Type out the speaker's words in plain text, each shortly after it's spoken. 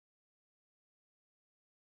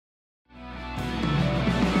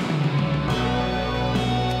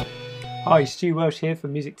Hi, Stu Welsh here for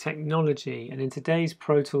Music Technology, and in today's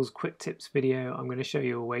Pro Tools Quick Tips video I'm going to show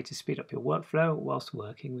you a way to speed up your workflow whilst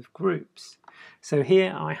working with groups. So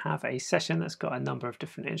here I have a session that's got a number of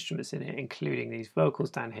different instruments in it, including these vocals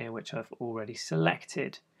down here which I've already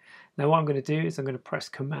selected. Now what I'm going to do is I'm going to press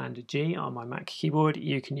Command G on my Mac keyboard.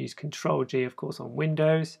 You can use Control G of course on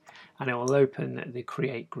Windows, and it will open the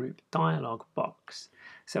Create Group dialog box.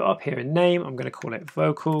 So up here in Name I'm going to call it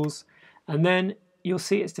Vocals, and then you'll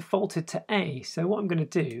see it's defaulted to A. So what I'm going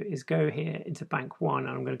to do is go here into bank 1 and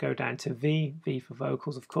I'm going to go down to V for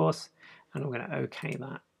vocals of course, and I'm going to OK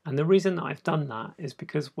that. And the reason that I've done that is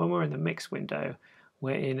because when we're in the mix window,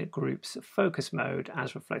 we're in group's focus mode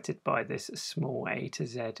as reflected by this small A to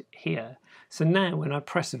Z here. So now when I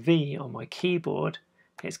press V on my keyboard,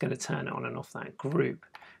 it's going to turn on and off that group.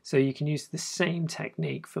 So you can use the same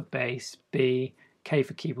technique for bass, B, K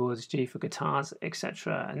for keyboards, G for guitars,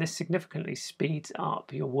 etc. And this significantly speeds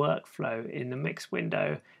up your workflow in the mix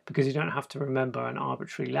window because you don't have to remember an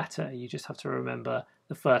arbitrary letter, you just have to remember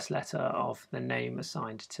the first letter of the name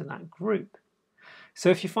assigned to that group. So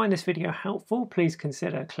if you find this video helpful, please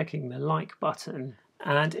consider clicking the like button.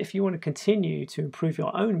 And if you want to continue to improve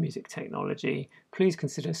your own music technology, please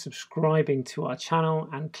consider subscribing to our channel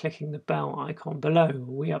and clicking the bell icon below.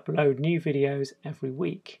 We upload new videos every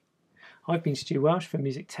week. I've been Stu Welsh for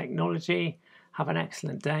Music Technology. Have an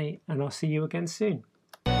excellent day, and I'll see you again soon.